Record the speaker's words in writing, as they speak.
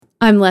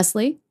I'm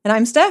Leslie. And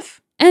I'm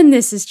Steph. And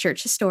this is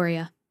Church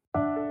Historia.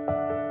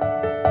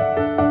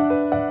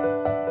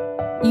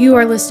 You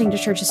are listening to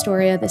Church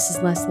Historia. This is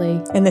Leslie.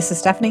 And this is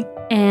Stephanie.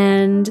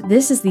 And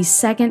this is the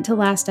second to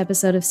last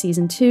episode of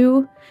season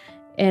 2.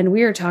 And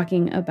we are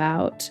talking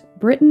about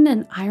Britain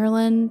and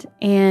Ireland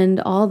and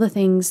all the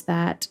things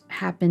that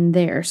happened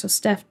there. So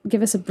Steph,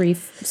 give us a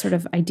brief sort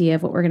of idea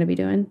of what we're going to be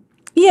doing.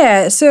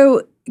 Yeah,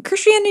 so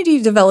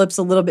Christianity develops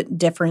a little bit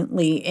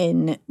differently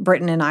in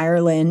Britain and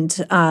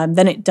Ireland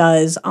than it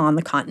does on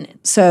the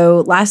continent.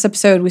 So last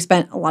episode, we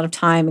spent a lot of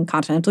time in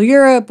continental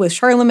Europe with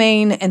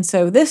Charlemagne. And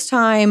so this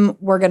time,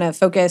 we're going to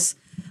focus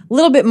a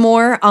little bit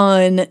more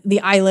on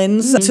the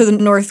islands to the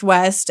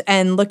northwest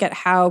and look at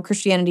how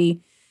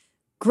Christianity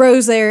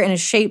grows there and is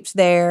shaped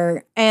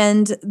there.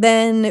 And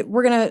then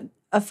we're going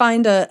to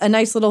find a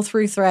nice little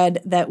through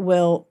thread that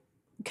will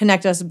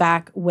connect us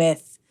back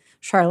with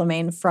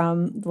Charlemagne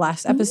from the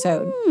last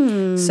episode.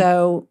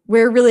 So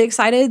we're really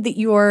excited that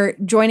you're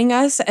joining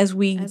us as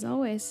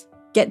always,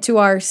 get to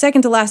our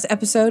second to last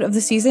episode of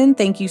the season.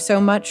 Thank you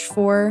so much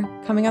for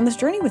coming on this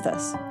journey with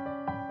us.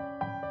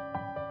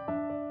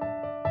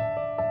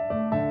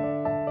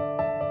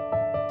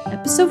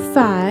 Episode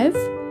 5.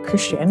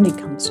 Christianity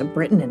comes to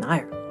Britain and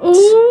Ireland.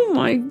 Oh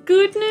my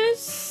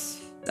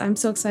goodness. I'm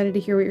so excited to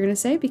hear what you're going to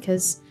say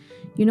because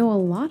you know a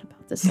lot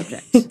about this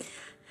subject.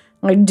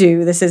 I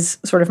do. This is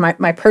sort of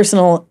my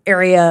personal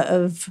area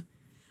of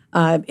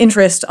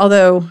interest,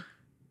 although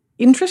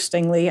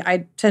interestingly,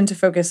 I tend to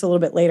focus a little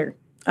bit later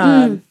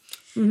in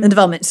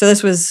development. So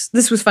this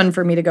was fun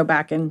for me to go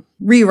back and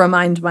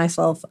re-remind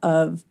myself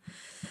of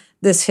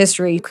this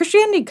history.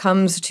 Christianity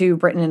comes to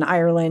Britain and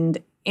Ireland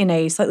in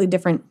a slightly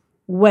different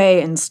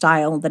way and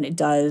style than it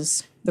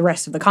does the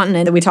rest of the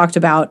continent that we talked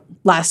about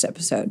last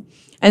episode.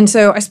 And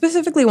so I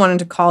specifically wanted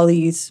to call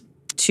these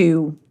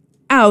two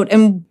out.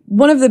 And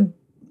one of the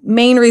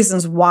main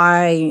reasons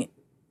why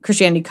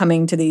Christianity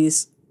coming to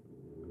these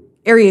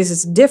areas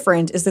is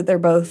different is that they're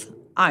both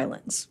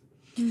islands.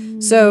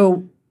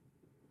 So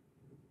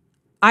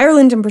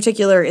Ireland in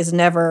particular is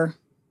never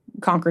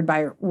conquered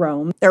by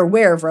Rome. They're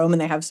aware of Rome and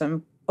they have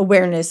some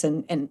awareness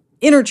and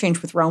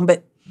interchange with Rome,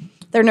 but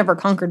they're never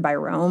conquered by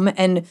Rome.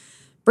 And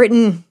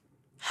Britain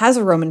has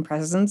a Roman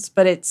presence,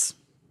 but it's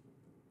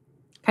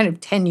kind of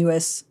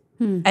tenuous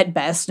at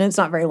best, and it's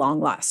not very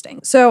long lasting.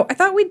 So I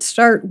thought we'd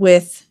start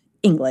with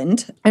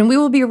England, and we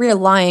will be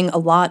relying a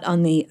lot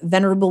on the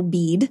Venerable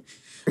Bede.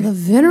 The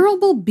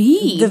Venerable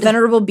Bede? The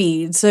Venerable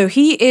Bede. So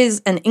he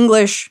is an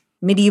English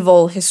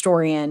medieval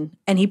historian,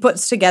 and he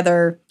puts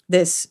together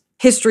this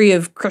history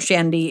of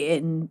Christianity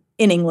in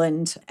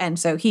England, and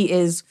so he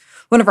is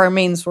one of our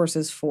main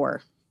sources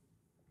for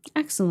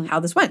how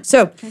this went.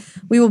 So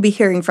we will be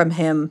hearing from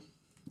him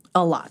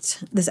a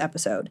lot this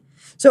episode.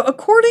 So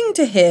according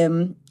to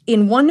him,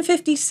 in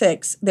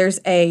 156, there's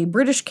a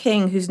British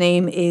king whose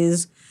name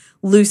is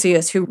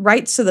Lucius, who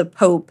writes to the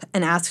Pope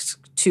and asks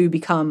to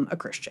become a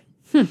Christian.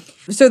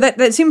 So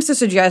that seems to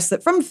suggest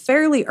that from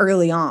fairly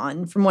early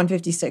on, from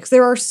 156,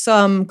 there are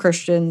some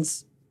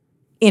Christians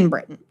in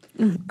Britain.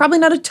 Probably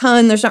not a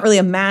ton. There's not really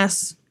a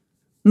mass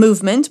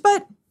movement,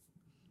 but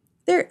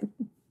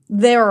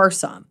there are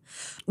some.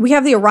 We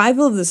have the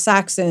arrival of the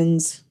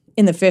Saxons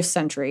in the 5th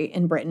century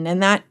in Britain,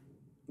 and that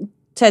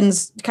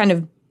kind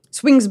of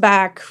swings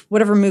back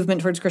whatever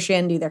movement towards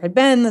Christianity there had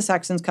been. The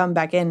Saxons come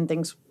back in,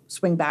 things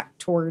swing back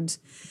towards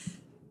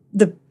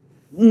the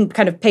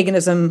kind of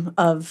paganism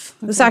of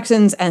the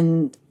Saxons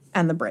and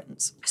the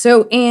Britons.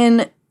 So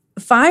in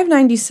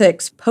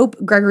 596, Pope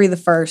Gregory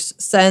I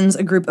sends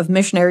a group of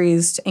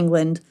missionaries to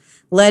England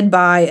led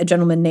by a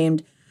gentleman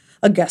named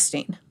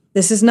Augustine.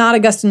 This is not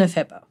Augustine of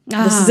Hippo.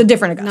 This is a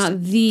different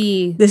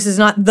Augustine. This is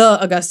not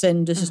the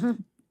Augustine, just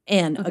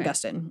an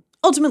Augustine.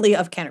 Ultimately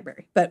of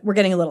Canterbury, but we're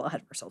getting a little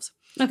ahead of ourselves.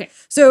 Okay.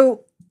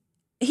 So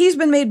he's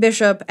been made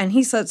bishop, and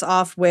he sets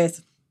off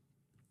with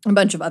a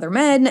bunch of other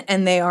men,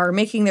 and they are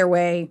making their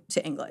way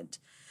to England.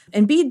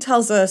 And Bede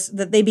tells us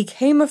that they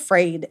became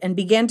afraid and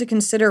began to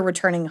consider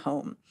returning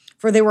home,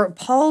 for they were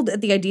appalled at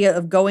the idea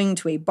of going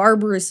to a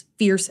barbarous,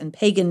 fierce, and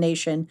pagan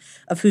nation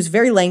of whose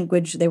very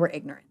language they were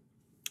ignorant.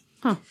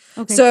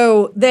 Okay.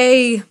 So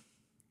they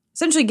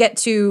essentially get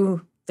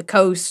to the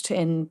coast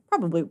in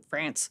probably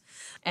France,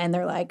 and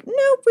they're like,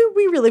 no,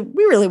 we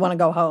really want to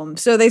go home.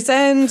 So they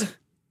send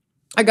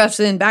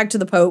Augustine back to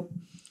the Pope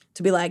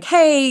to be like,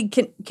 hey,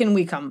 can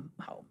we come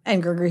home?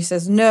 And Gregory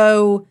says,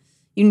 no,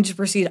 you need to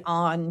proceed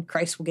on.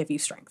 Christ will give you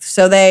strength.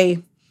 So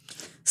they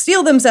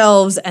steel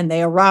themselves and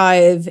they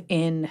arrive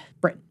in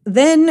Britain.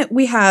 Then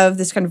we have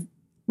this kind of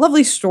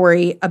lovely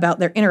story about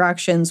their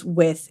interactions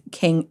with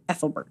King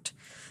Ethelbert.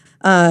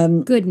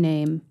 Good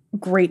name.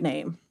 Great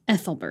name.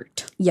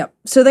 Ethelbert. Yep.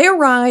 So they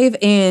arrive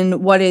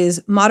in what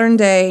is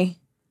modern-day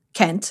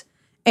Kent,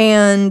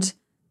 and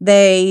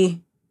they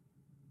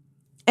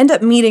end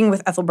up meeting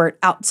with Ethelbert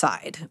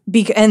outside.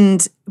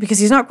 Because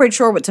he's not quite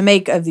sure what to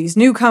make of these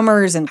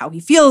newcomers and how he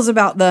feels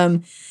about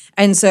them.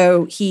 And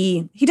so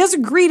he does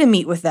agree to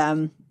meet with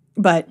them,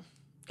 but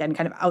again,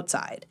 kind of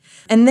outside.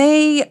 And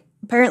they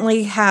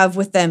apparently have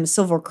with them a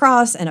silver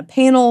cross and a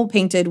panel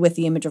painted with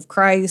the image of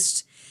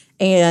Christ.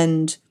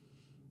 And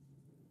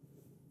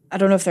I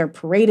don't know if they're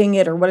parading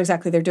it or what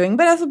exactly they're doing,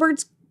 but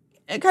Ethelbert's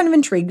kind of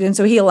intrigued. And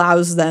so he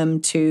allows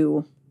them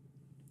to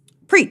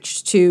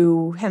preach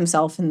to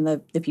himself and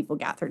the people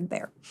gathered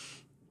there.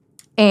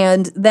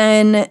 And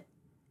then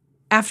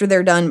after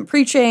they're done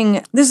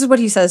preaching, this is what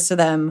he says to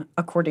them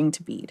according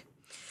to Bede.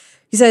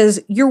 He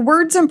says, "Your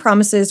words and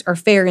promises are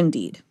fair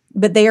indeed,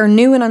 but they are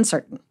new and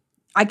uncertain.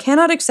 I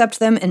cannot accept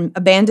them and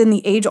abandon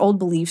the age-old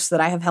beliefs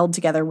that I have held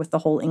together with the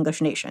whole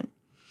English nation.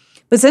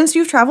 But since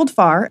you've traveled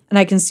far, and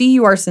I can see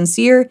you are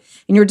sincere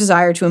in your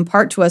desire to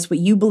impart to us what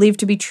you believe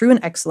to be true and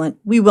excellent,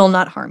 we will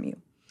not harm you.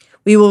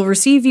 We will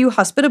receive you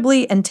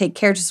hospitably and take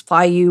care to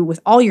supply you with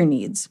all your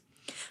needs,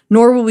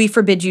 nor will we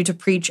forbid you to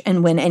preach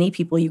and win any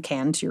people you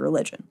can to your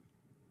religion."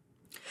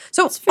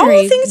 So all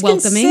things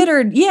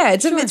considered,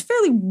 it's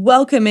fairly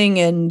welcoming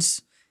and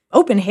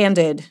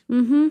open-handed.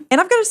 Mm-hmm.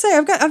 And I've got to say,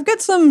 I've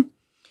got some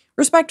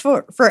respect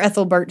for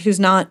Ethelbert, who's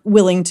not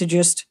willing to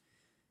just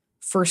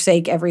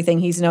forsake everything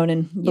he's known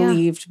and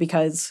believed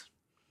because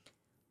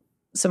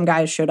some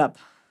guys showed up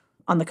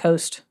on the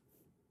coast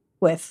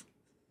with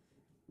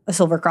a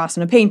silver cross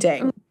and a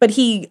painting. But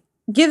he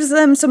gives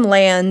them some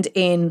land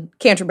in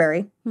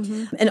Canterbury,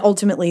 and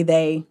ultimately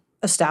they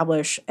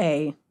establish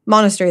a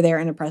monastery there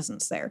and a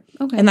presence there.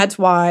 Okay. And that's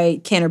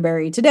why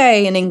Canterbury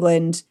today in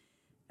England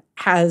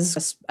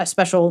has a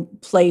special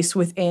place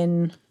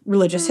within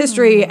religious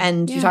history.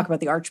 And you talk about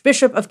the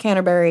Archbishop of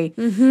Canterbury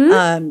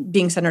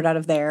being centered out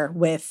of there,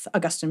 with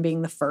Augustine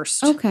being the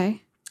first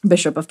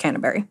Bishop of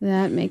Canterbury.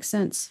 That makes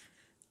sense.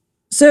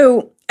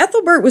 So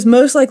Ethelbert was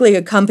most likely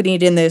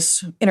accompanied in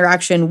this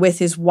interaction with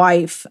his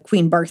wife,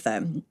 Queen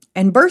Bertha.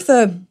 And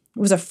Bertha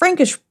was a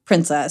Frankish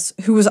princess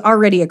who was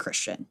already a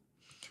Christian.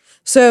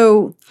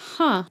 So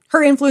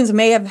her influence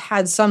may have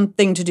had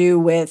something to do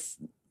with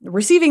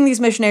receiving these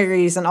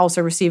missionaries and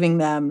also receiving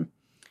them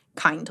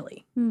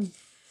kindly.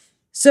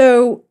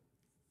 So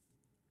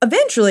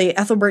eventually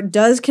Ethelbert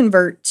does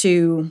convert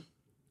to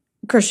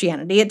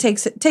Christianity. It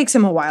takes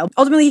him a while.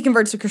 Ultimately he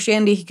converts to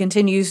Christianity. He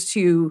continues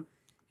to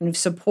kind of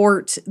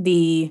support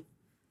the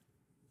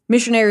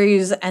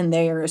missionaries and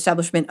their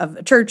establishment of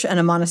a church and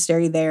a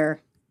monastery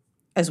there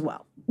as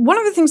well. One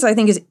of the things that I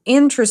think is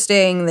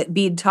interesting that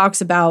Bede talks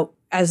about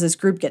as this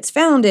group gets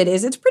founded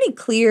is it's pretty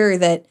clear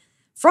that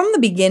from the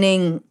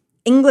beginning,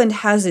 England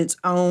has its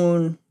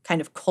own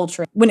kind of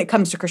culture when it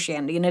comes to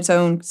Christianity and its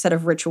own set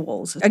of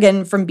rituals.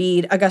 Again, from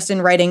Bede, Augustine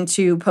writing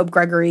to Pope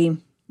Gregory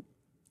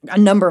a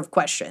number of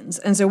questions.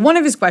 And so one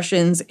of his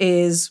questions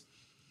is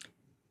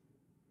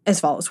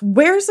as follows: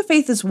 "Where is the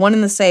faith is one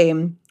and the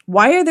same?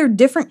 Why are there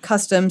different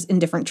customs in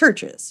different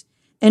churches?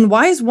 And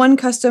why is one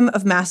custom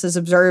of masses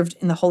observed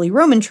in the Holy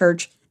Roman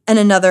Church and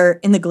another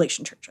in the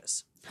Galatian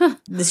churches?"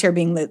 This here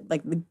being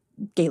the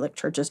Gaelic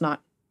churches,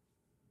 not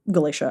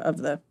Galatia of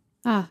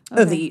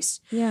the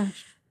East. Yeah.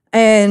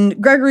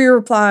 And Gregory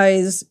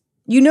replies,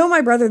 "You know,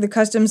 my brother, the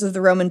customs of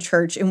the Roman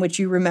Church in which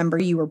you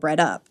remember you were bred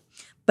up.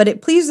 But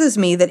it pleases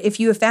me that if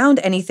you have found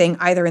anything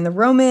either in the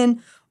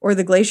Roman or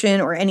the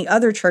Galatian or any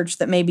other church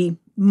that may be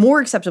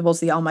more acceptable to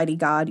the Almighty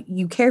God,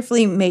 you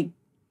carefully make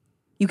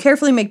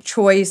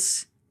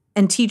choice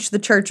and teach the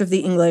Church of the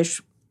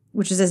English,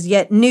 which is as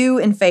yet new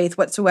in faith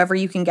whatsoever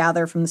you can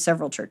gather from the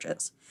several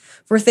churches.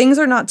 For things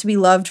are not to be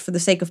loved for the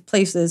sake of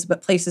places,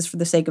 but places for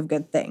the sake of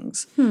good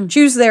things.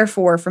 Choose,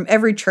 therefore, from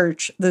every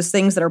church those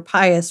things that are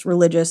pious,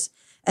 religious,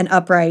 and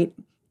upright,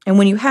 and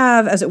when you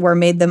have, as it were,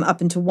 made them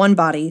up into one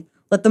body,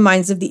 let the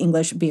minds of the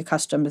English be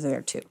accustomed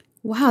thereto."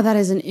 Wow, that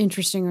is an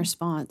interesting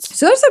response.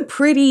 So that's a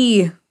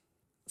pretty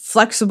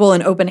flexible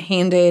and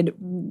open-handed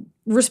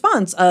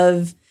response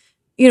of,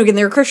 again,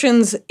 there are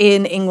Christians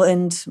in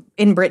England,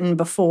 in Britain,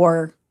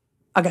 before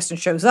Augustine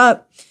shows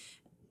up.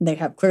 They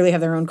clearly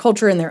have their own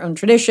culture and their own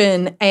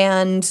tradition.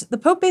 And the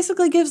Pope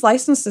basically gives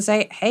license to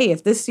say, hey,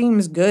 if this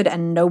seems good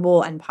and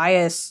noble and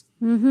pious,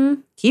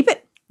 keep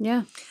it.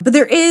 Yeah. But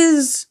there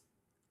is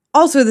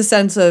also the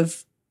sense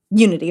of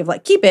unity of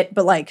keep it,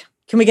 but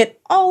can we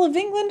get all of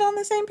England on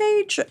the same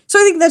page? So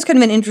I think that's kind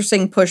of an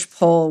interesting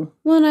push-pull.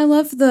 Well, and I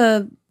love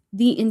the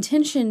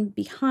intention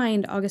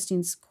behind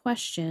Augustine's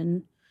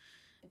question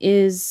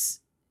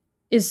is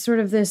sort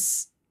of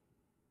this,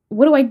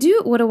 what do I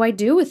do? What do I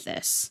do with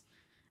this?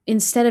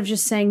 Instead of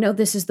just saying, no,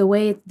 this is the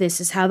way, this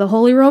is how the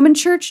Holy Roman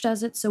Church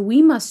does it, so we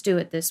must do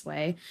it this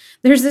way.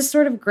 There's this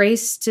sort of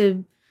grace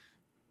to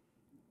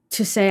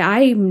say,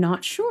 I'm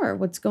not sure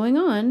what's going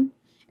on.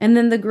 And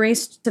then the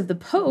grace of the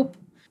Pope,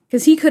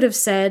 because he could have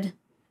said,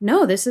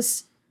 no, this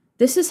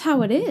is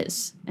how it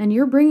is, and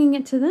you're bringing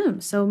it to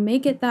them, so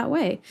make it that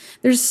way.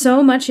 There's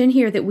so much in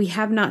here that we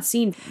have not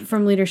seen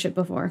from leadership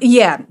before.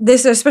 Yeah,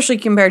 this, especially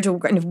compared to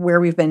kind of where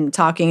we've been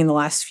talking in the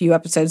last few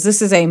episodes,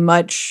 this is a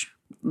much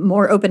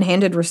more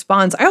open-handed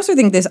response. I also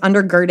think this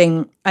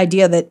undergirding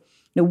idea that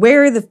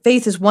where the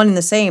faith is one and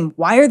the same,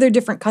 why are there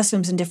different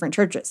customs in different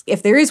churches?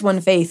 If there is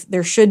one faith,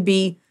 there should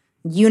be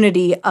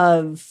unity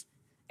of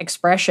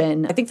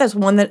expression. I think that's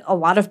one that a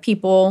lot of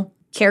people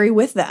carry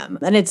with them.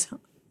 And it's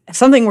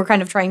something we're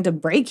kind of trying to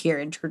break here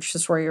in Church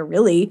Historia,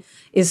 really,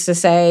 is to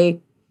say,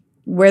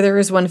 where there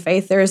is one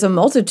faith, there is a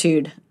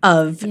multitude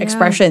of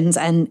expressions.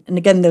 And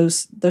again,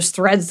 those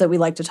threads that we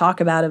like to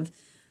talk about of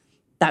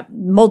that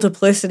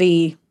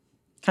multiplicity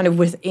kind of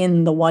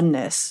within the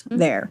oneness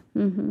there.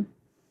 Mm-hmm.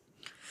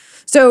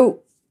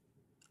 So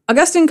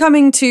Augustine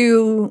coming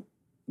to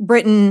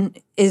Britain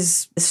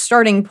is the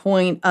starting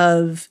point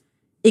of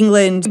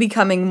England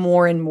becoming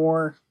more and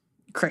more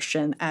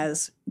Christian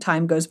as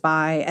time goes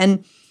by.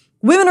 And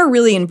women are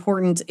really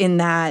important in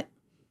that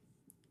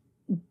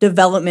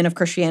development of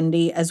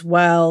Christianity as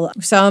well.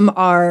 Some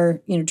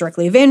are,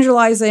 directly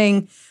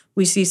evangelizing.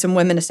 We see some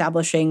women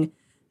establishing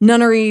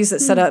nunneries that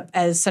set up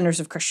as centers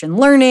of Christian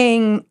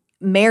learning.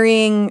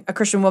 Marrying a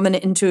Christian woman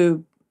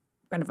into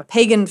kind of a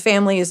pagan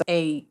family is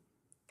a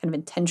kind of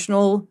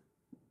intentional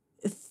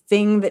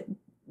thing that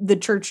the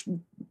church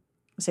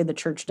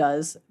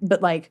does,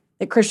 but like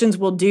that Christians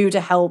will do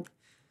to help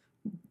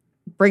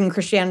bring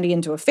Christianity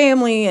into a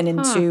family and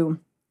into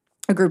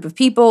a group of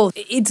people.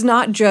 It's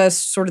not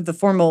just sort of the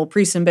formal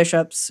priests and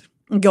bishops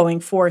going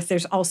forth.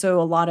 There's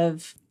also a lot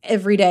of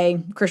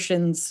everyday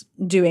Christians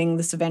doing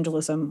this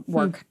evangelism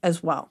work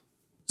as well.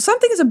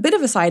 Something is a bit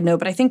of a side note,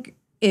 but I think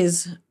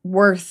is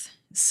worth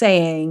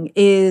saying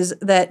is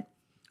that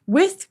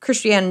with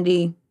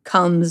Christianity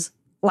comes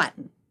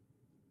Latin.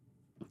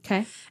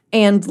 Okay.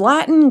 And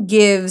Latin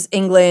gives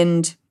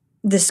England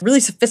this really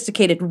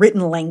sophisticated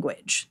written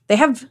language. They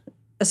have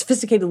a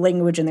sophisticated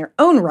language in their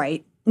own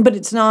right, but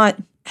it's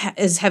not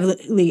as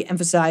heavily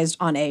emphasized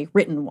on a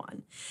written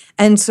one.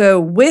 And so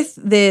with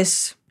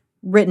this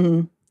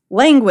written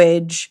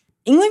language,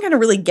 England kind of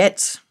really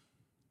gets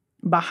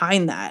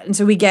behind that. And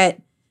so we get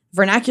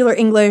vernacular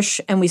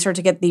English, and we start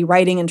to get the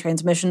writing and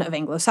transmission of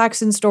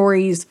Anglo-Saxon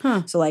stories.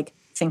 So like,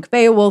 think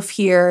Beowulf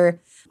here.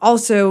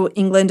 Also,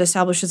 England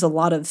establishes a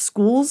lot of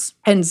schools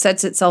and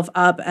sets itself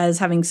up as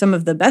having some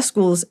of the best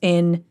schools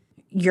in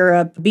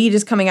Europe. Bede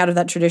is coming out of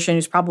that tradition,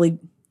 who's probably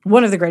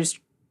one of the greatest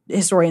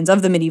historians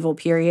of the medieval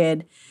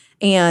period.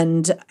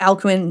 And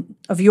Alcuin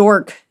of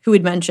York, who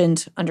had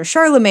mentioned under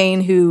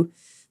Charlemagne, who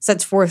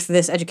sets forth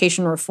this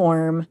education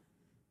reform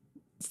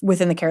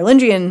within the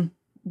Carolingian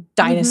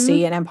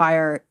dynasty and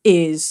empire,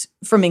 is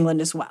from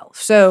England as well.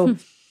 So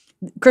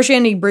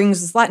Christianity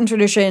brings this Latin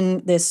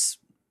tradition, this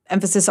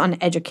emphasis on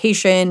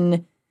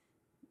education,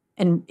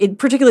 and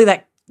particularly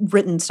that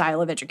written style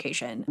of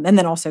education, and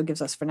then also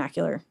gives us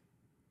vernacular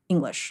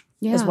English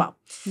as well.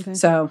 Okay.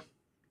 So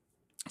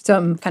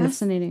some kind of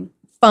fascinating,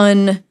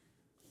 fun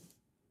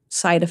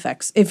side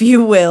effects, if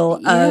you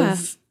will,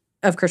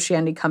 of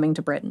Christianity coming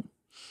to Britain.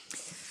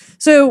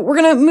 So we're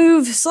going to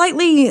move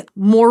slightly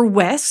more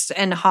west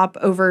and hop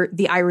over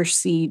the Irish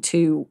Sea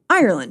to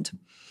Ireland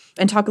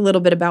and talk a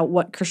little bit about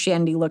what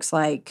Christianity looks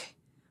like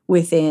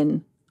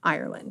within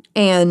Ireland.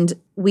 And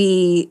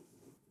we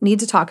need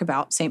to talk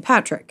about St.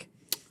 Patrick.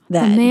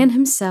 Then. The man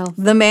himself.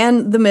 The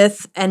man, the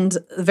myth, and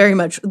very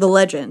much the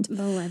legend.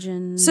 The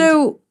legend.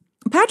 So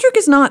Patrick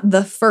is not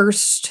the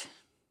first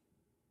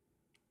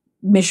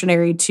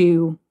missionary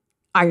to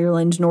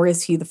Ireland, nor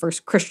is he the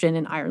first Christian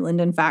in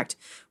Ireland. In fact,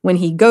 when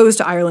he goes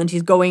to Ireland,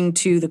 he's going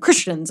to the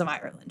Christians of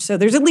Ireland. So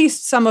there's at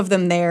least some of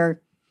them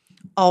there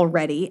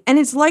already. And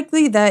it's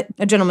likely that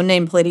a gentleman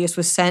named Palladius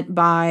was sent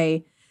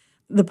by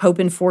the Pope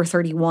in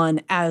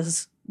 431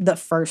 as the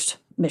first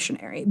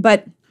missionary.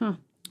 But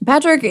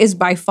Patrick is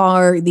by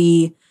far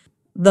the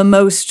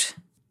most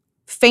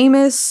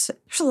famous.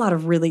 There's a lot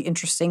of really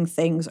interesting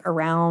things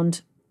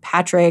around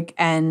Patrick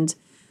and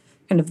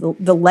kind of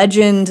the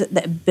legend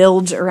that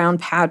builds around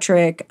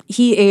Patrick.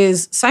 He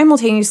is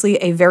simultaneously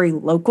a very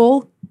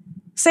local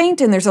saint,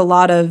 and there's a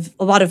lot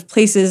of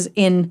places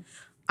in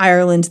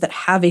Ireland that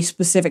have a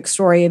specific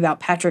story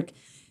about Patrick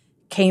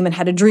came and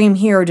had a dream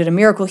here, or did a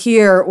miracle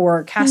here,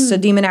 or cast a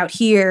demon out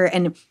here.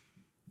 And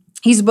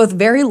he's both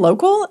very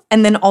local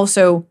and then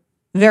also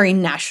very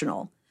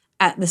national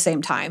at the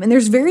same time. And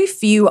there's very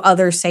few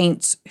other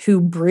saints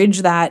who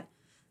bridge that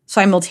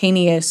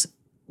simultaneous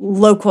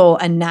local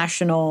and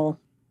national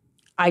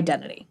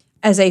identity.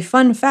 As a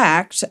fun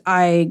fact,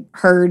 I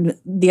heard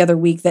the other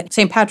week that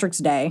St. Patrick's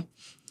Day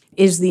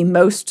is the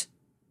most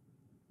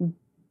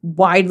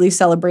widely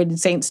celebrated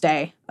Saint's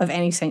Day of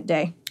any saint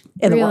day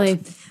in the world.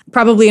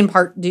 Probably in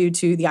part due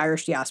to the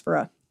Irish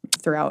diaspora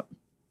throughout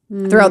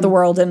the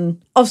world,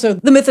 and also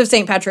the myth of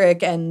St.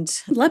 Patrick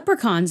and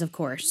leprechauns, of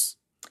course.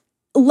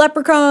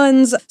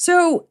 Leprechauns.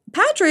 So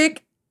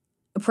Patrick,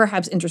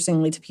 perhaps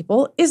interestingly to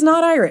people, is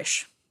not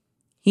Irish.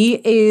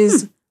 He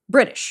is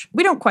British.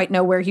 We don't quite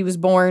know where he was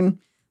born.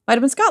 Might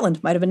have been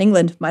Scotland, might have been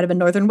England, might have been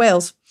Northern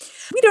Wales.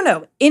 We don't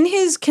know. In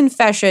his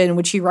confession,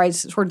 which he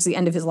writes towards the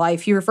end of his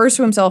life, he refers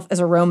to himself as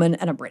a Roman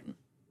and a Briton.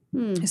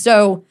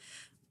 So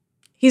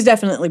he's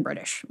definitely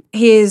British.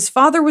 His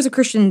father was a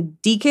Christian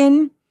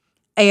deacon,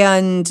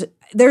 and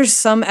there's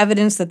some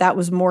evidence that that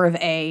was more of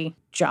a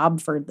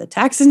job for the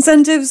tax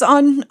incentives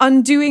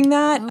on doing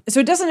that. So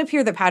it doesn't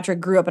appear that Patrick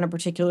grew up in a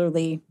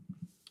particularly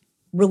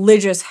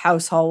religious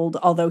household,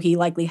 although he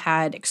likely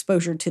had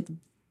exposure to the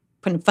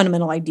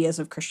fundamental ideas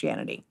of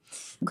Christianity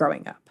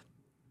growing up.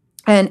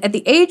 And at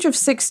the age of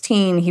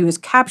 16, he was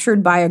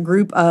captured by a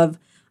group of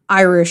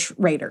Irish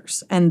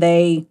raiders, and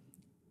they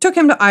took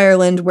him to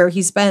Ireland, where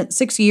he spent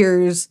 6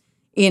 years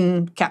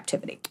in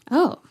captivity.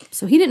 Oh,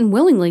 so he didn't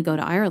willingly go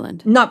to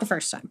Ireland. Not the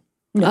first time.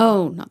 No.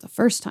 Oh, not the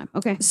first time.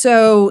 Okay.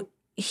 So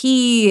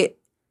he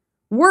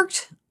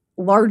worked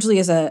largely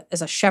as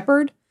a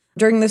shepherd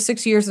during those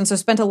 6 years, and so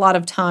spent a lot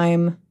of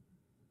time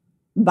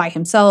by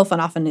himself and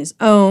often his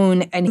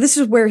own. And this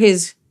is where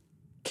his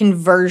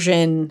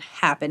conversion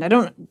happened. I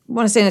don't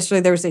want to say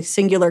necessarily there was a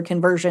singular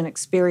conversion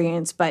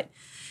experience, but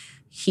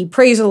he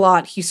prays a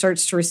lot. He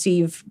starts to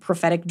receive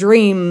prophetic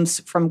dreams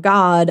from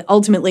God.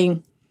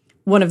 Ultimately,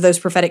 one of those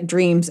prophetic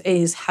dreams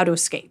is how to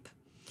escape.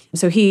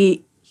 So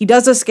he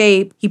does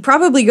escape. He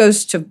probably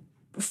goes to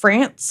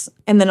France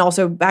and then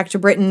also back to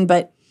Britain,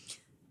 but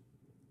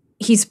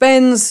he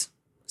spends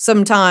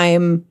some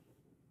time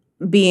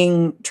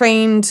being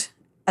trained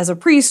as a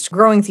priest,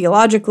 growing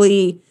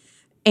theologically,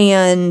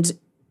 and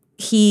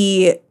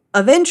he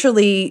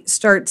eventually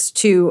starts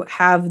to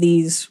have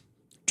these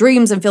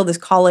dreams and feel this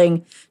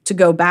calling to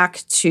go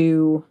back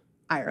to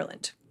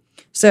Ireland.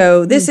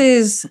 So this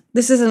is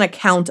an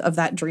account of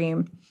that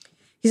dream.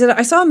 He said,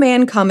 I saw a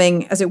man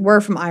coming, as it were,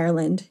 from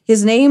Ireland.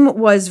 His name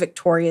was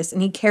Victorious,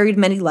 and he carried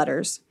many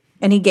letters,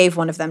 and he gave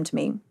one of them to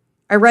me.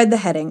 I read the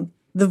heading,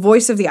 The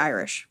Voice of the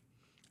Irish.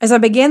 As I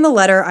began the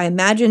letter, I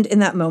imagined in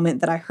that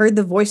moment that I heard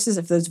the voices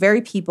of those very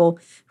people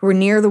who were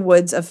near the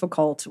woods of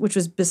Foucault, which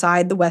was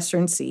beside the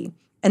Western Sea,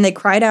 and they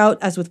cried out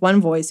as with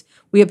one voice,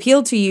 we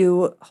appeal to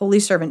you, holy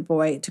servant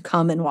boy, to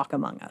come and walk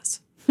among us.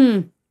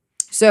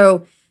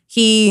 So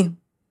he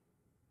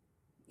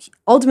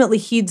ultimately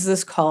heeds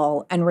this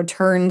call and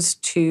returns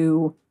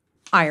to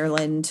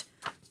Ireland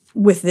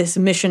with this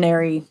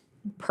missionary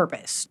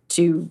purpose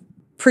to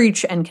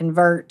preach and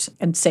convert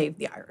and save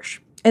the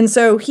Irish. And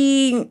so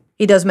he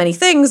does many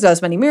things,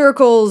 does many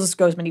miracles,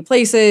 goes many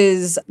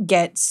places,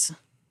 gets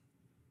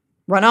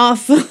run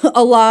off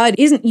a lot,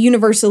 isn't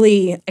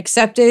universally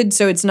accepted.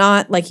 So it's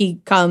not like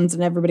he comes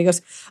and everybody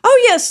goes,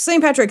 oh yes,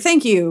 St. Patrick,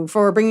 thank you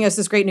for bringing us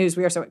this great news.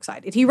 We are so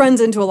excited. He runs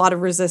into a lot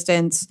of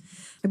resistance,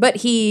 but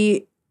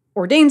he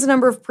ordains a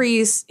number of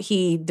priests.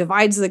 He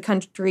divides the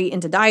country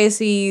into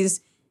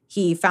dioceses.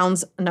 He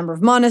founds a number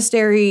of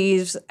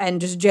monasteries and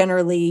just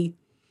generally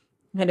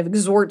kind of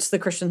exhorts the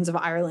Christians of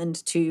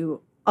Ireland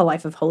to a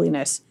life of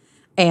holiness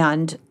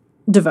and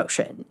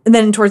devotion. And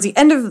then towards the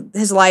end of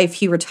his life,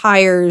 he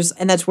retires,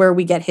 and that's where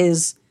we get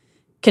his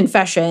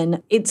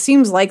confession. It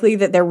seems likely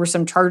that there were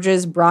some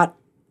charges brought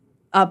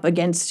up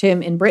against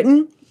him in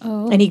Britain,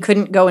 and he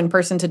couldn't go in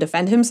person to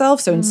defend himself.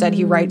 So instead,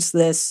 he writes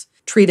this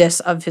treatise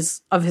of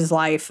his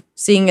life,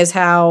 seeing as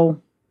how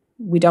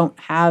we don't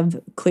have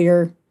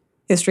clear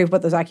history of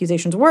what those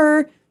accusations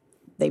were.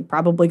 They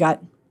probably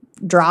got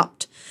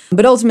dropped.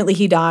 But ultimately,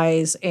 he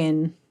dies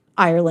in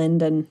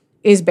Ireland and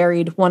is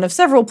buried one of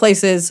several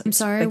places. I'm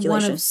sorry,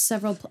 one of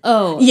several.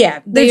 Yeah.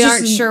 They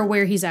aren't sure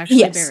where he's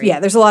actually buried. Yeah,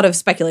 there's a lot of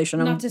speculation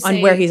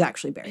on where he's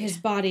actually buried. His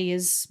body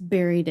is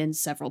buried in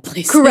several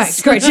places.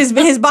 Correct.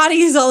 His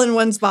body is all in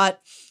one spot.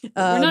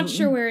 We're not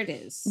sure where it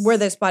is. Where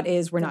the spot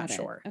is, we're not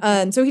sure.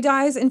 Okay. So he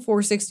dies in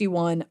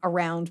 461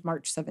 around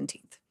March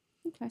 17th.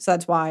 Okay. So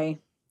that's why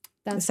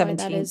the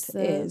 17th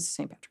is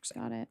St. Patrick's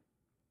Day. Got it.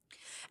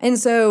 And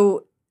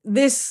so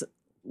this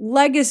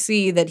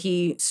legacy that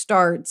he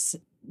starts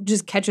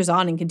just catches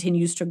on and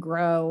continues to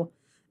grow,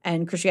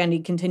 and Christianity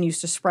continues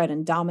to spread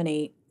and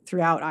dominate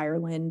throughout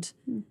Ireland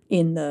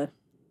in the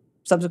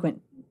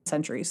subsequent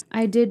centuries.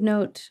 I did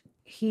note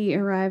he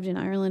arrived in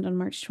Ireland on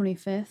March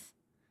 25th,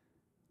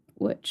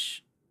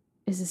 which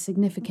is a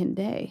significant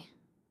day.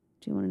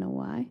 Do you want to know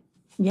why?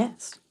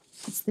 Yes.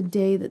 It's the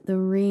day that the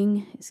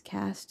ring is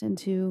cast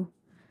into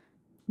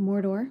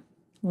Mordor.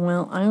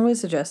 Well, I would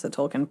suggest that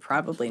Tolkien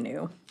probably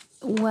knew.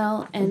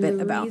 Well, and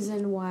the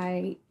reason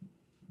why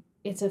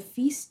it's a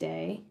feast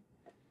day,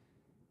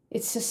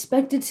 it's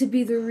suspected to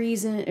be the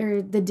reason,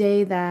 or the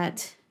day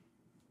that,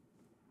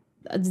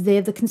 the day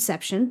of the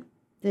conception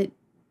that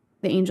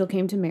the angel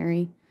came to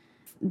Mary,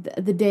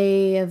 the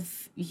day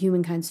of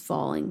humankind's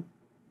falling.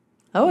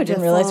 Oh, I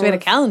didn't realize we had a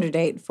calendar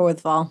date for the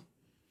fall.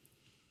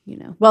 You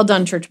know. Well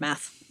done, church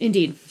math.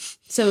 Indeed.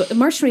 So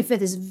March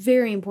 25th is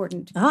very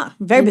important.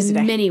 Very busy day.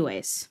 In many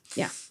ways.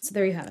 Yeah. So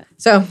there you have it.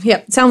 So,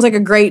 yeah, sounds like a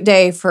great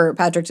day for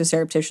Patrick to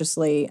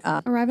surreptitiously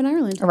arrive in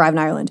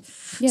Ireland.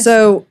 Yes.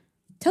 So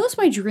tell us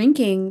why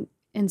drinking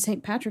and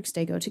St. Patrick's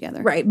Day go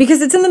together. Right,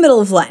 because it's in the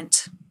middle of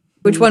Lent,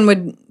 which one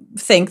would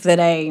think that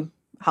a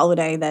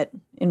holiday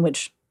in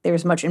which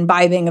there's much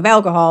imbibing of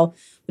alcohol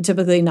would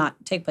typically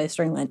not take place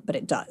during Lent, but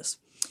it does.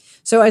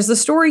 So as the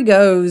story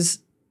goes,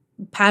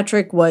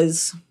 Patrick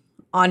was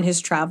on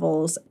his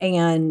travels,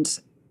 and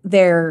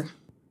there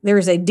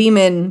is a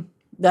demon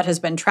that has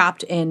been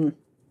trapped in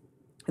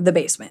the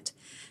basement.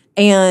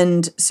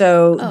 And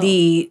so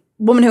the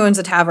woman who owns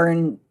the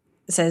tavern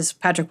says,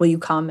 Patrick, will you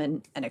come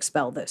and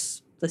expel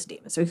this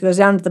demon? So he goes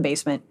down to the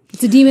basement.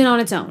 It's a demon on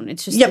its own.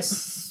 It's just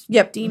this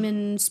Yep.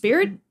 demon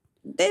spirit?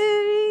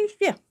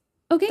 Yeah.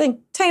 Okay.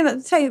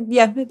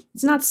 Yeah.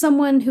 It's not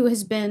someone who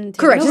has been taken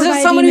Correct. over It's by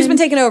a someone who's been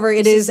demon. taken over.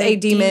 It This is is a a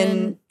demon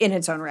demon. in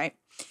its own right.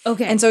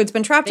 Okay. And so it's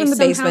been trapped They in the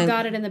somehow basement.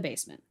 got it in the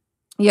basement.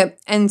 Yep.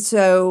 And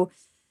so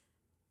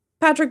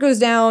Patrick goes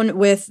down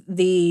with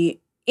the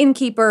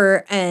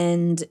innkeeper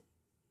and,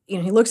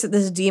 he looks at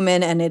this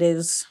demon and it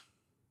is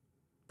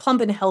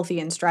plump and healthy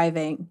and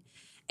striving.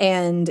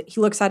 And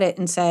he looks at it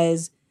and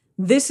says,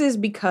 "This is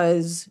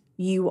because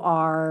you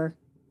are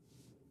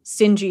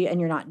stingy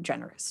and you're not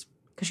generous."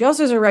 Because she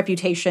also has a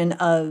reputation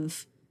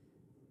of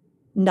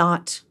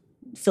not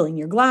filling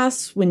your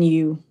glass when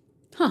you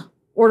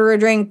order a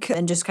drink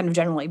and just kind of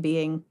generally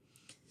being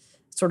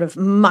sort of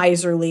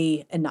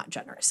miserly and not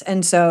generous.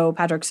 And so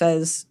Patrick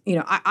says,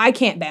 I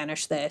can't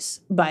banish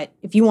this, but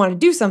if you want to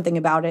do something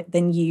about it,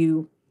 then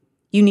you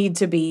need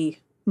to be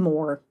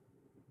more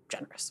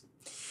generous.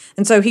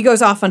 And so he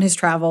goes off on his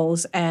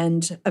travels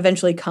and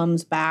eventually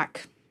comes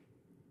back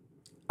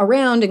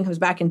around and comes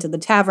back into the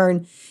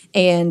tavern,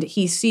 and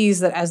he sees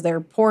that as they're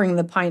pouring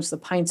the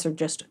pints are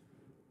just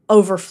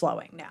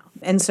overflowing now.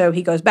 And so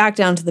he goes back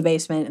down to the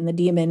basement, and the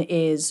demon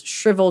is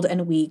shriveled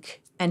and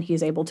weak, and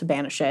he's able to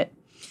banish it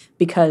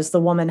because the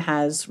woman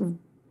has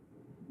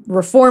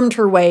reformed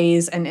her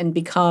ways and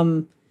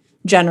become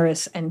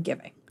generous and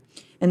giving.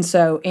 And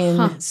so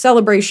in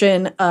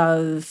celebration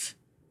of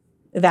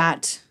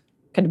that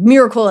kind of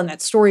miracle and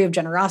that story of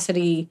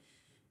generosity,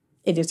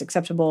 it is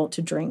acceptable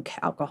to drink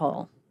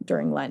alcohol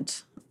during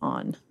Lent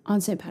on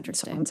St.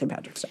 Patrick's Day. On St.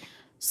 Patrick's Day.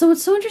 So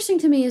what's so interesting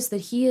to me is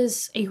that he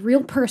is a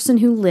real person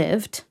who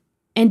lived,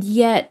 and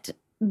yet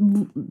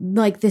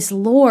like this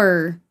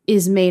lore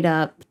is made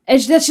up.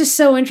 That's just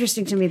so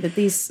interesting to me that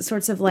these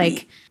sorts of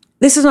like...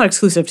 This is not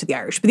exclusive to the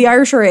Irish, but the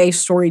Irish are a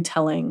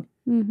storytelling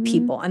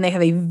people, and they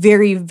have a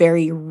very,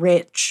 very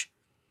rich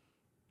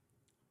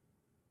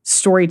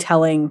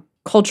storytelling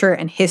culture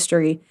and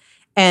history.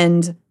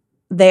 And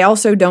they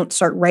also don't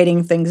start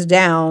writing things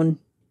down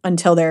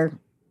until they're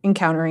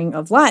encountering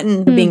of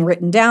Latin being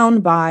written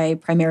down by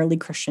primarily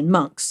Christian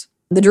monks.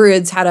 The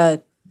Druids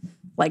had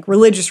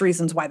religious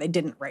reasons why they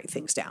didn't write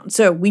things down.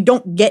 So we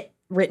don't get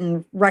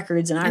written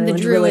records in Ireland. And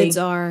the Druids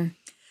are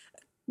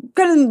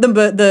kind of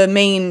the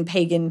main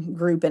pagan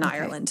group in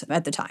Ireland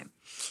at the time.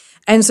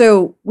 And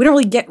so we don't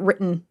really get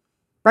written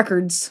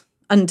records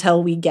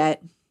until we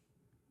get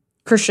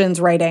Christians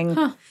writing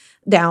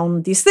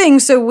down these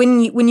things. So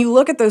when you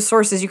look at those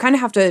sources, you kind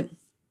of have to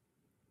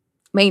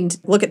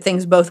look at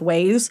things both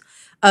ways.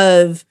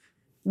 Of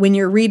when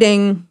you're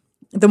reading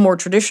the more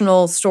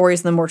traditional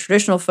stories and the more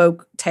traditional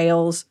folk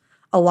tales,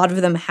 a lot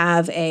of them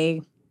have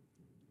a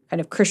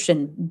kind of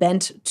Christian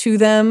bent to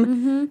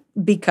them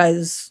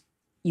because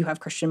you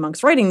have Christian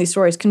monks writing these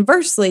stories.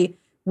 Conversely,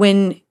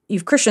 when you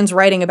have Christians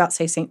writing about,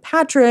 say, St.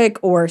 Patrick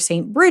or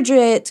St.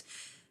 Bridget,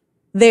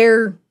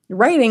 they're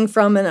writing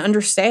from an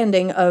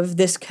understanding of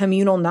this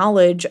communal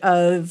knowledge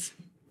of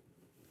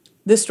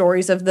the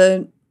stories of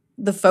the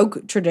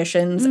folk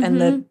traditions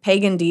and the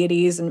pagan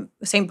deities. And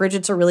St.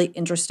 Bridget's a really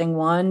interesting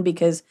one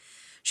because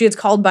she gets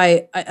called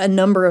by a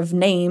number of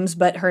names,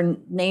 but her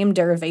name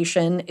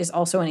derivation is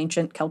also an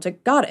ancient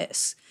Celtic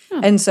goddess.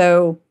 And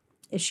so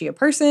is she a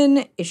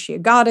person? Is she a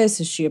goddess?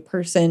 Is she a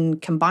person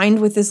combined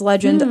with this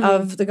legend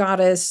of the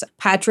goddess?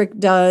 Patrick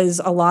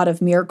does a lot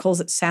of miracles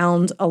that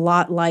sound a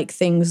lot like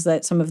things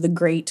that some of the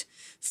great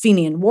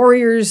Fenian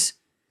warriors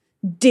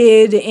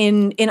did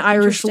in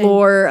Irish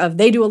lore.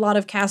 They do a lot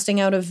of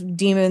casting out of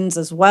demons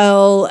as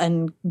well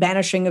and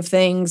banishing of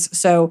things.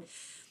 So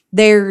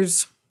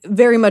there's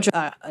very much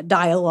a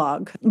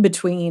dialogue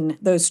between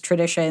those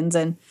traditions.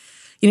 And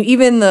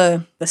even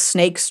the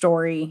snake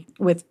story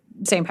with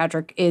St.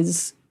 Patrick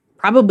is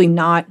probably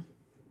not,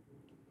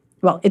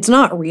 well, it's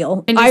not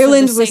real. And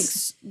Ireland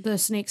was the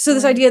snakes. So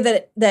this idea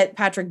that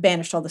Patrick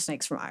banished all the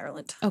snakes from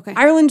Ireland. Okay.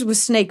 Ireland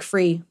was snake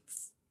free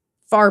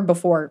far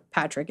before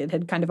Patrick. It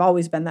had kind of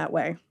always been that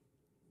way.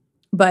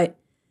 But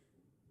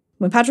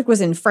when Patrick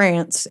was in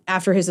France,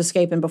 after his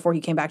escape and before he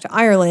came back to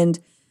Ireland,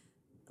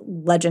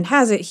 legend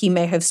has it he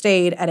may have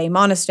stayed at a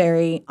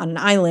monastery on an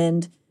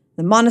island.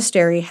 The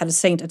monastery had a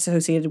saint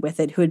associated with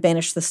it who had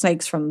banished the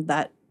snakes from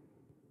that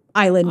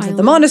island that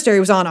the monastery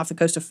was on off the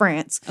coast of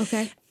France.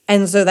 Okay.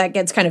 And so that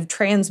gets kind of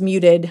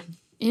transmuted.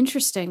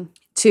 Interesting.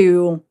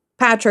 To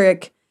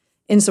Patrick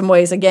in some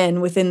ways, again,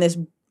 within this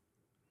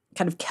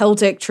kind of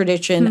Celtic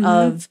tradition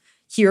of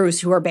heroes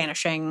who are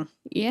banishing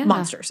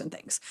monsters and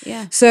things.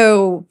 Yeah.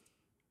 So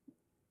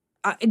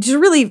it's just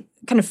really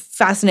kind of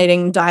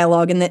fascinating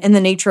dialogue in the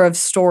nature of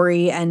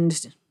story,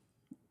 and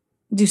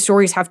do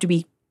stories have to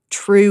be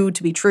true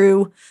to be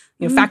true?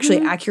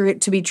 Factually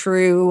accurate to be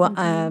true.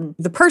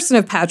 The person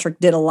of Patrick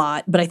did a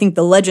lot, but I think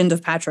the legend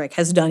of Patrick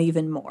has done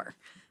even more.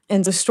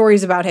 And the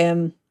stories about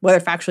him, whether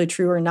factually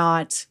true or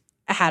not,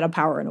 had a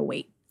power and a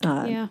weight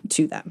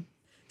to them.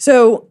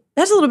 So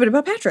that's a little bit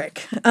about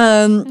Patrick.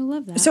 I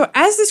love that. So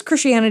as this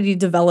Christianity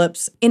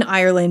develops in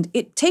Ireland,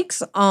 it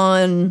takes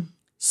on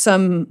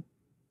some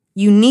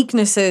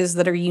uniquenesses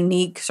that are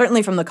unique,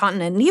 certainly from the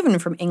continent and even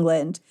from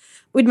England.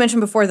 We'd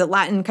mentioned before that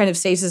Latin kind of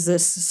stays as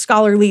this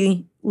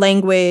scholarly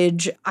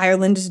language.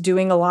 Ireland is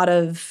doing a lot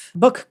of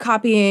book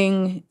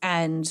copying,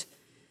 and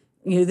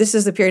this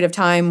is the period of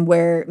time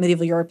where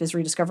medieval Europe is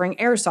rediscovering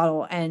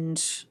Aristotle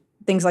and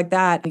things like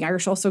that. The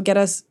Irish also give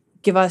us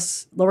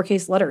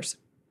lowercase letters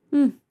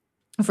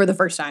for the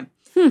first time.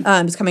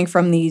 It's coming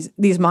from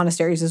these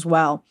monasteries as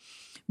well.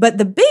 But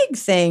the big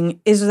thing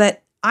is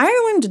that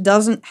Ireland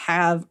doesn't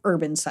have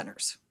urban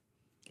centers.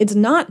 It's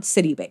not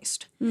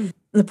city-based.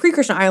 The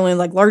pre-Christian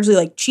Ireland,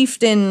 largely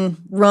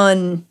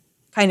chieftain-run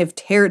kind of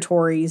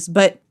territories,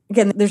 but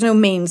again, there's no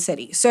main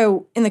city.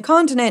 So in the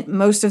continent,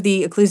 most of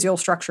the ecclesial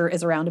structure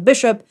is around a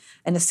bishop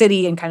and a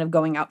city and kind of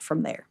going out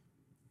from there.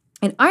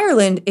 In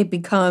Ireland, it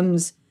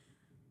becomes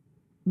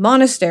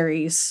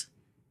monasteries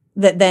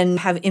that then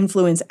have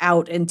influence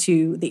out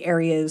into the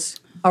areas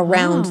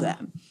around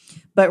them.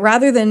 But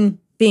rather than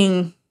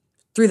being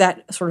through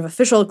that sort of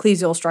official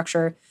ecclesial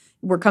structure,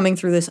 we're coming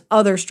through this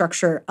other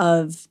structure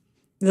of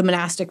the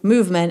monastic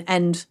movement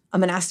and a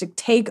monastic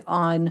take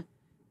on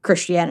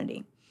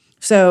Christianity.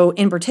 So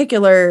in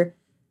particular,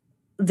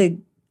 the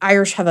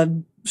Irish have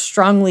a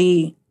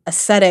strongly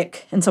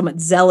ascetic and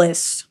somewhat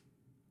zealous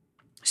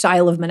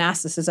style of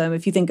monasticism.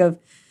 If you think of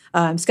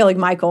Skellig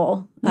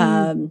Michael,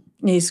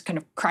 these kind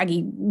of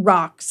craggy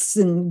rocks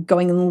and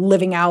going and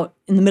living out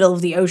in the middle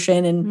of the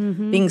ocean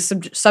and being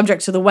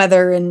subject to the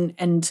weather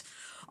and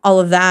all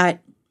of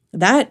that,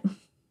 that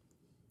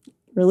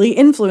really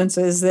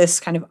influences this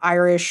kind of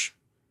Irish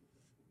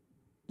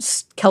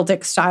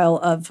Celtic style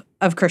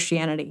of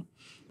Christianity.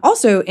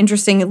 Also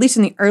interesting, at least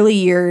in the early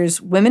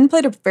years, women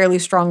played a fairly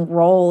strong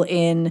role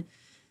in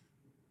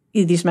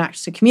these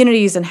monastic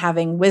communities and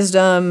having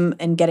wisdom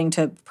and getting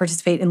to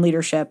participate in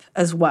leadership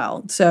as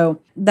well.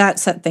 So that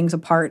set things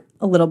apart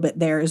a little bit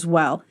there as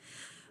well.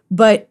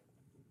 But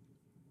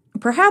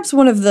perhaps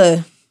one of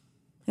the,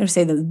 I don't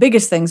say the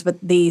biggest things, but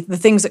the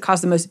things that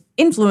caused the most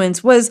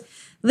influence was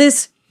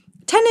this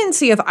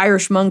tendency of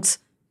Irish monks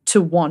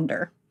to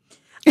wander.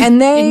 And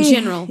they in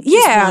general,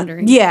 just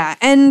wandering. Yeah.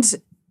 And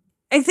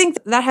I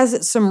think that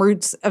has some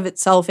roots of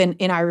itself in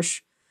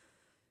Irish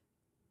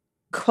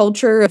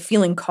culture of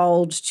feeling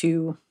called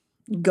to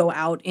go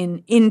out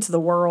into the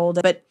world.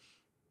 But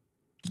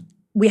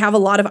we have a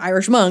lot of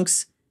Irish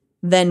monks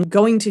then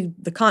going to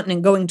the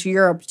continent, going to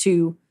Europe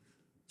to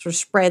sort of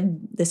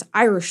spread this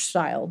Irish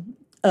style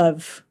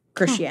of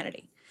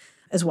Christianity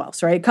as well.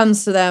 So it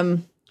comes to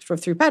them sort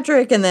of through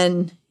Patrick, and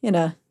then I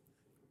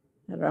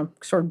don't know,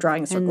 sort of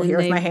drawing a circle here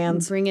with my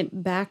hands. Bring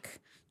it back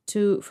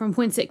from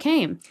whence it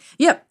came.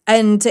 Yep,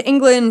 and to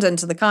England and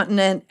to the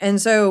continent. And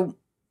so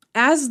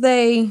as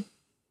they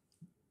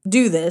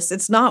do this,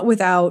 it's not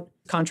without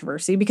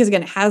controversy because,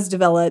 again, it has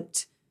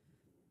developed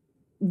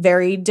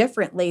very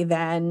differently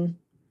than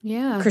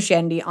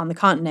Christianity on the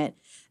continent.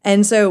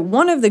 And so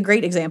one of the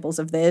great examples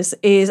of this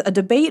is a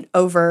debate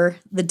over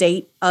the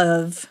date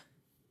of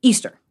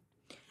Easter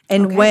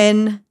and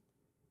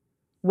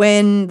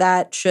when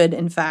that should,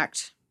 in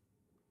fact,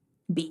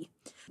 be.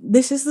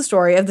 This is the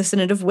story of the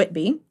Synod of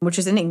Whitby, which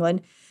is in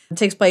England. It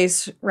takes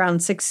place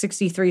around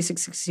 663,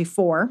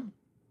 664.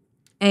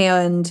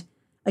 And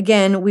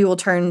again, we will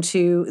turn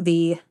to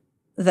the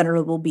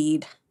Venerable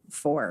Bede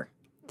for.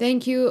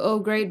 Thank you, O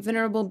great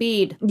Venerable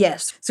Bede.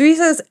 Yes. So he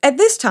says, at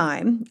this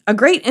time, a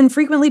great and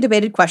frequently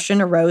debated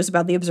question arose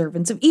about the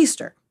observance of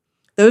Easter.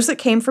 Those that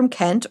came from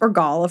Kent or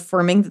Gaul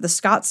affirming that the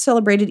Scots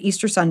celebrated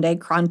Easter Sunday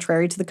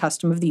contrary to the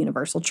custom of the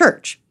universal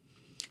church.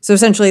 So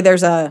essentially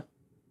there's a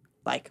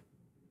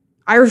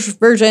Irish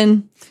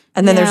version,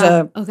 and then there's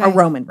a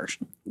Roman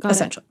version,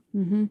 essentially.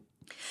 Mm-hmm.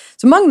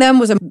 So among them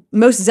was a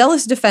most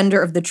zealous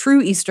defender of the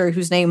true Easter,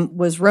 whose name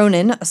was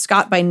Ronan, a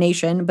Scot by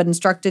nation, but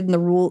instructed in the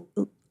rule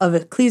of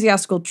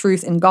ecclesiastical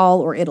truth in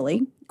Gaul or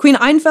Italy. Queen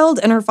Einfeld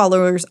and her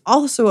followers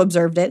also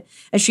observed it,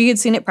 as she had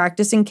seen it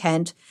practiced in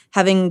Kent,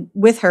 having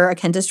with her a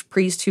Kentish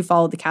priest who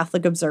followed the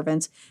Catholic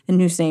observance,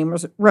 and whose name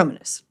was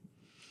Romanus.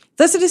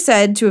 Thus it is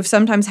said to have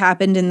sometimes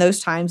happened in those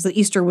times that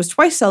Easter was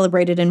twice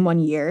celebrated in one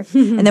year,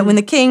 and that when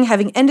the king,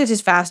 having ended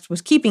his fast,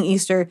 was keeping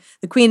Easter,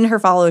 the queen and her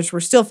followers were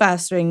still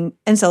fasting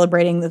and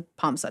celebrating the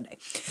Palm Sunday.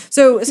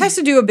 So this has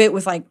to do a bit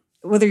with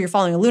whether you're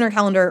following a lunar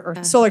calendar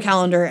or solar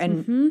calendar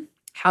and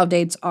how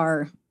dates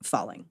are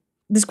falling.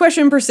 This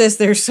question persists.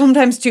 There's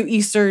sometimes two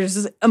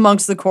Easters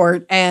amongst the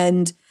court,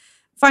 and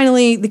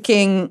finally the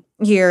king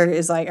here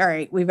is like, all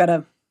right, we've got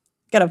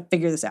to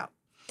figure this out.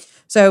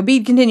 So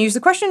Bede continues, the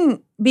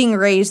question being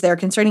raised there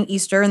concerning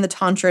Easter and the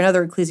Tantra and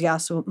other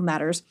ecclesiastical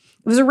matters,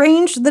 it was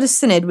arranged that a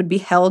synod would be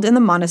held in the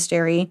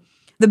monastery,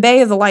 the Bay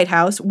of the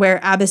Lighthouse,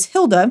 where Abbess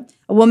Hilda,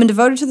 a woman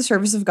devoted to the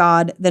service of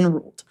God, then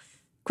ruled.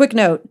 Quick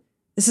note,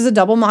 this is a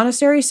double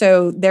monastery,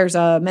 so there's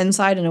a men's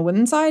side and a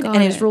women's side, and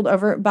it is ruled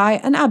over by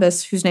an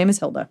abbess whose name is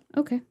Hilda.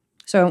 Okay.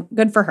 So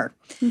good for her.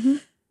 Mm-hmm.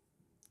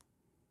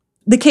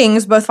 The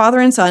kings, both father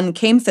and son,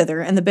 came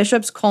thither, and the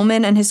bishops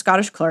Colman and his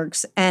Scottish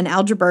clerks, and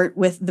Algebert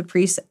with the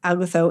priests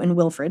Agatho and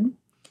Wilfrid.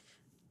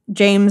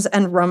 James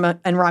and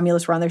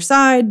Romulus were on their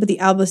side, but the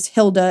abbess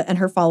Hilda and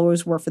her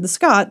followers were for the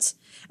Scots,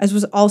 as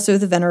was also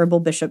the venerable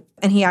bishop,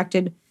 and he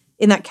acted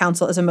in that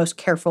council as a most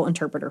careful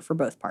interpreter for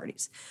both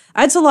parties.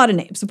 That's a lot of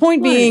names. The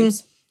point being,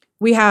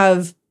 we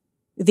have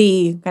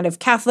the kind of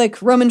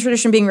Catholic Roman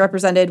tradition being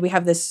represented. We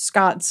have this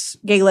Scots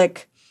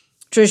Gaelic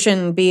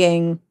tradition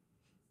being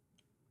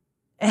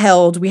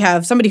held. We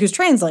have somebody who's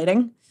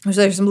translating. So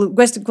there's some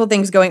linguistical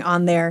things going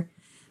on there.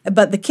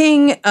 But the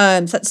king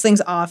sets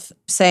things off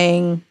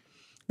saying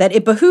that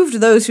it behooved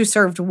those who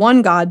served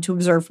one God to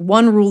observe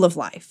one rule of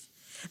life.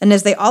 And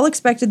as they all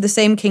expected the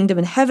same kingdom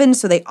in heaven,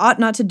 so they ought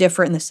not to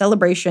differ in the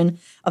celebration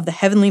of the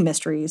heavenly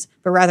mysteries,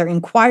 but rather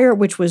inquire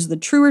which was the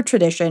truer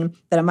tradition,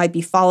 that it might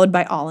be followed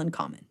by all in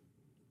common.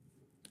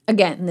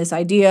 Again, this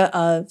idea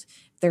of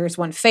if there is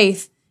one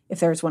faith,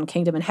 if there is one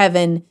kingdom in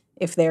heaven,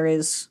 if there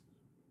is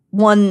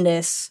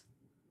oneness,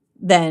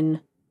 then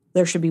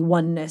there should be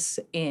oneness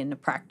in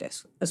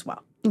practice as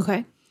well.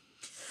 Okay.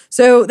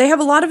 So they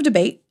have a lot of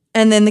debate,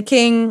 and then the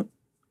king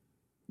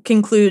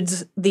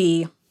concludes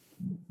the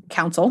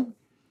council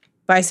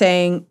by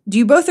saying, do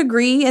you both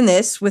agree in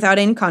this, without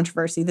any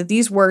controversy, that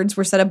these words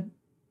were set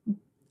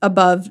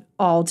above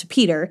all to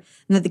Peter,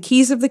 and that the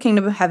keys of the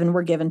kingdom of heaven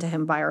were given to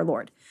him by our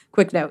Lord?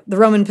 Quick note, the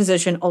Roman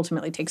position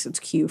ultimately takes its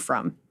cue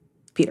from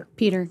Peter.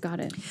 Peter, got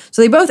it.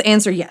 So they both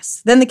answer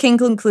yes. Then the king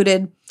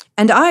concluded,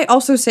 and I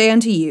also say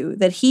unto you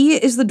that he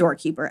is the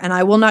doorkeeper, and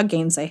I will not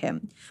gainsay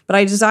him. But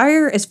I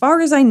desire, as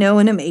far as I know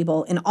and am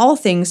able, in all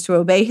things to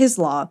obey his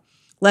law,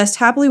 lest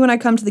haply when I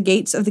come to the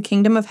gates of the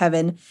kingdom of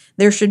heaven,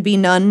 there should be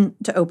none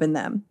to open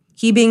them,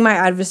 he being my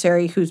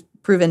adversary who's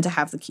proven to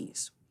have the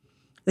keys.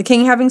 The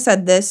king having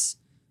said this,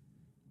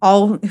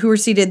 all who were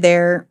seated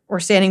there or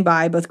standing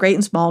by, both great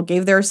and small,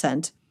 gave their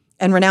assent,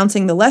 and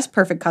renouncing the less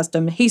perfect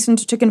custom, hastened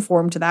to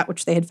conform to that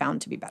which they had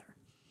found to be better.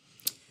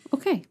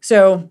 Okay.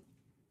 So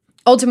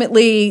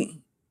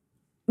ultimately,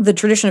 the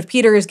tradition of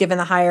Peter is given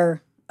the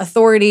higher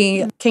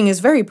authority. King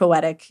is very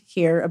poetic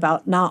here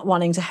about not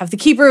wanting to have the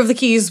keeper of the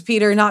keys,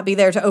 Peter, not be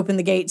there to open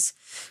the gates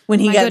when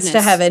he gets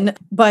to heaven.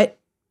 But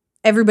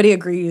everybody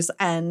agrees,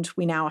 and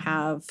we now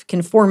have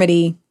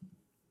conformity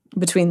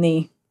between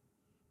the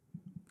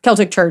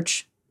Celtic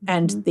Church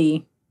and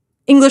the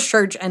English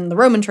Church and the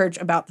Roman Church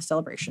about the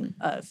celebration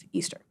of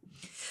Easter.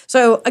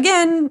 So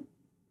again,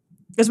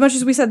 as much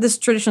as we said this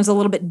tradition is a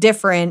little bit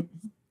different,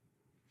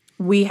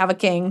 we have a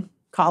king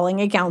calling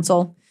a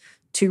council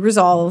to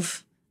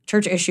resolve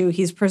church issue.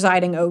 He's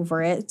presiding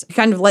over it. He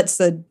kind of lets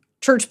the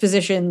church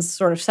positions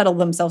sort of settle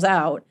themselves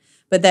out,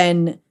 but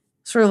then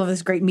sort of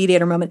this great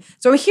mediator moment.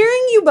 So I'm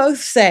hearing you both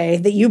say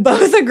that you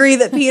both agree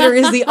that Peter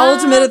is the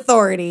ultimate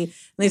authority. And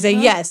they say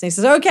yes. And he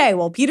says, okay,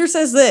 well, Peter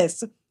says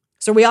this.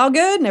 So are we all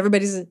good? And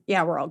everybody says,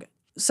 yeah, we're all good.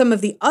 Some of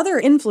the other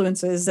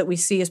influences that we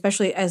see,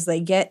 especially as they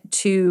get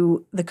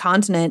to the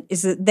continent,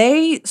 is that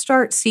they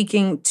start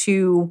seeking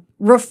to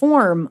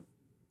reform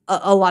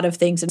a lot of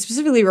things, and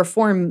specifically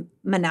reform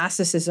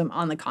monasticism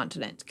on the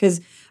continent. Because,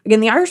 again,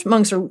 the Irish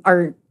monks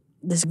are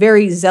this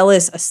very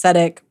zealous,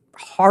 ascetic,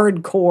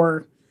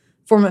 hardcore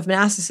form of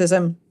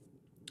monasticism.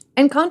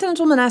 And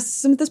continental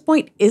monasticism at this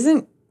point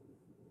isn't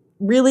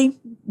really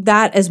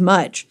that as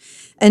much.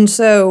 And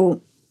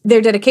so their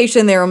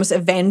dedication, their almost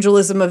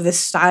evangelism of this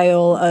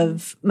style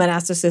of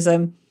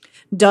monasticism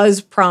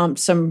does prompt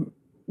some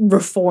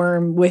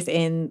reform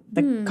within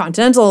the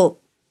continental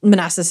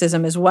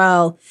monasticism as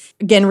well.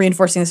 Again,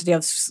 reinforcing this idea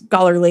of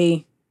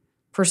scholarly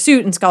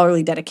pursuit and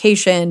scholarly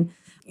dedication.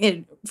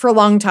 For a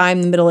long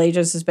time, the Middle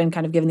Ages has been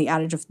kind of given the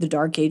adage of the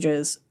Dark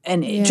Ages,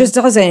 and it just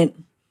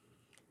doesn't.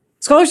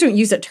 Scholars don't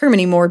use that term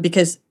anymore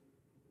because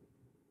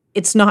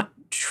it's not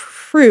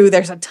true.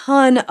 There's a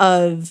ton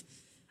of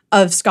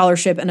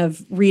scholarship and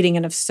of reading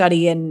and of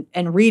study and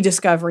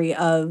rediscovery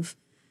of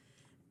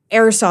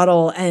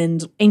Aristotle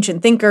and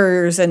ancient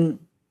thinkers, and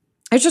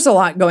there's just a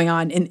lot going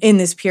on in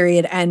this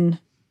period, and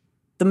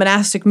the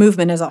monastic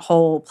movement as a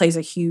whole plays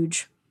a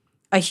huge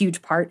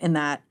part in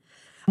that.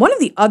 One of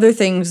the other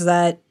things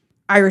that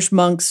Irish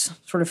monks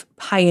sort of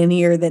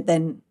pioneer that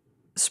then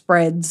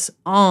spreads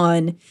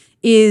on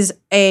is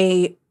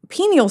a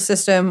penial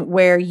system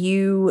where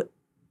you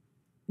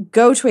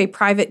go to a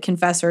private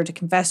confessor to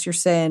confess your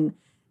sin,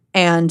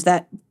 and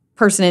that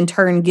person in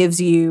turn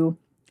gives you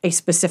a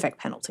specific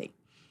penalty.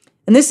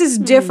 And this is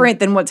different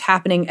than what's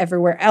happening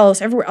everywhere else.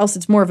 Everywhere else,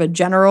 it's more of a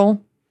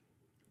general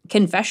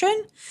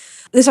confession.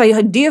 This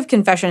idea of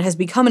confession has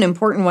become an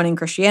important one in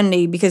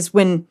Christianity because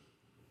when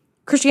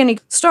Christianity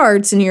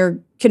starts and you're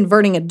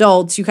converting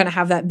adults, you kind of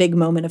have that big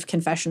moment of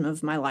confession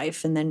of my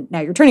life, and then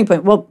now your turning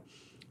point. Well,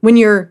 when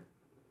you're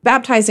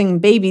baptizing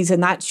babies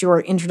and that's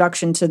your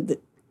introduction to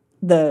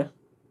the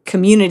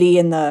community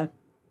and the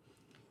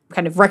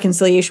kind of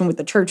reconciliation with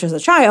the church as a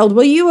child,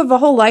 well, you have a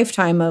whole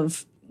lifetime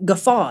of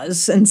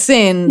guffaws and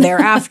sin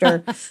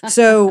thereafter.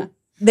 So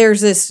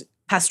there's this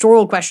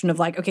pastoral question of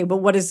like, okay, but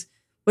what does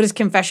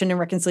confession and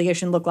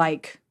reconciliation look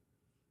like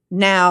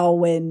now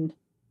when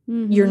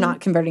you're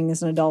not converting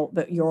as an adult,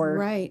 but you're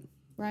right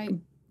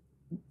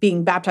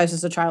being baptized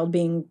as a child,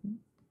 being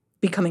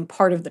becoming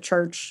part of the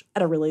church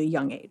at a really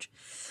young age.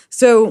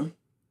 So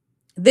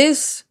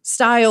this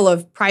style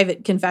of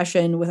private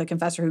confession with a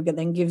confessor who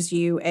then gives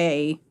you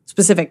a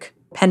specific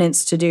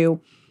penance to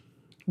do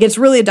gets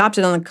really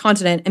adopted on the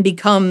continent and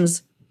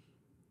becomes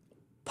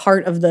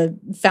part of the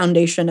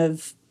foundation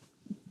of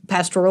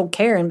pastoral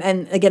care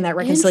and again, that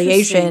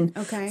reconciliation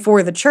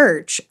for the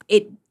church.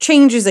 It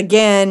changes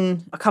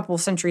again a couple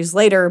of centuries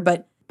later,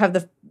 but have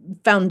the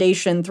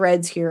foundation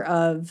threads here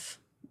of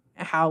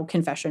how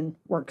confession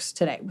works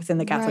today within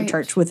the Catholic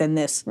Church, within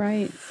this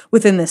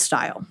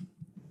style.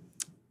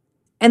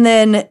 And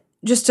then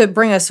just to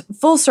bring us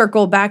full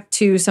circle back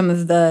to some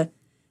of the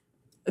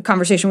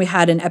conversation we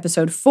had in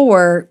episode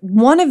 4,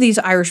 one of these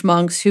Irish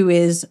monks who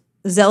is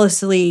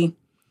zealously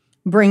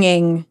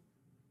bringing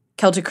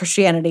Celtic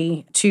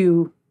Christianity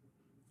to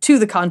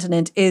the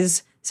continent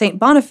is St.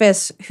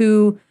 Boniface,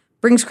 who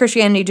brings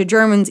Christianity to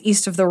Germans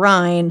east of the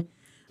Rhine,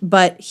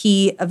 but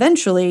he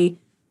eventually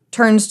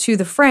turns to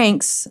the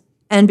Franks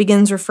and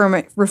begins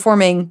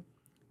reforming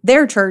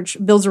their church,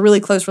 builds a really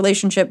close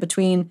relationship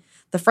between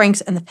the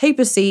Franks and the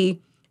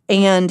papacy,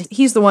 and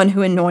he's the one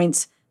who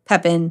anoints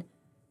Pepin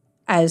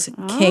as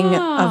king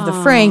of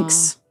the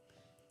Franks.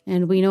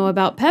 And we know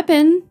about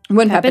Pepin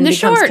when Pepin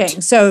becomes Short.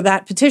 king. So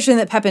that petition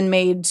that Pepin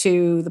made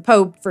to the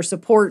Pope for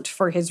support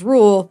for his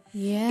rule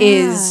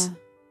is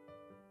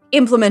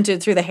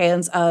implemented through the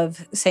hands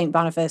of St.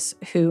 Boniface,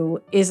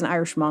 who is an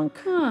Irish monk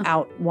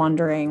out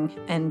wandering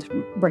and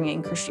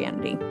bringing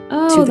Christianity to the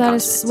continent. That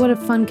is what a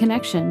fun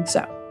connection.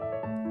 So,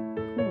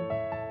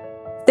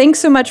 thanks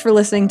so much for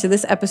listening to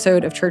this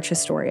episode of Church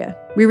Historia.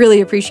 We really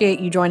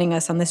appreciate you joining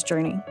us on this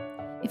journey.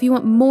 If you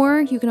want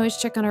more, you can always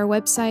check on our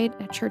website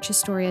at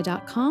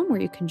churchhistoria.com, where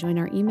you can join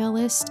our email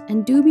list.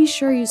 And do be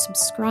sure you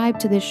subscribe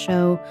to this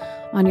show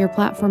on your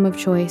platform of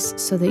choice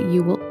so that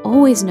you will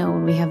always know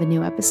when we have a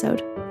new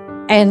episode.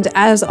 And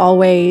as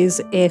always,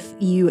 if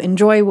you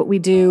enjoy what we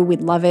do,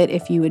 we'd love it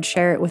if you would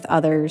share it with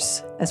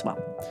others as well.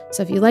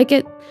 So if you like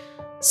it,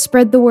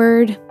 spread the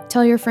word,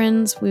 tell your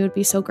friends. We would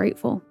be so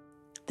grateful.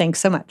 Thanks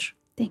so much.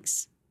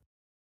 Thanks.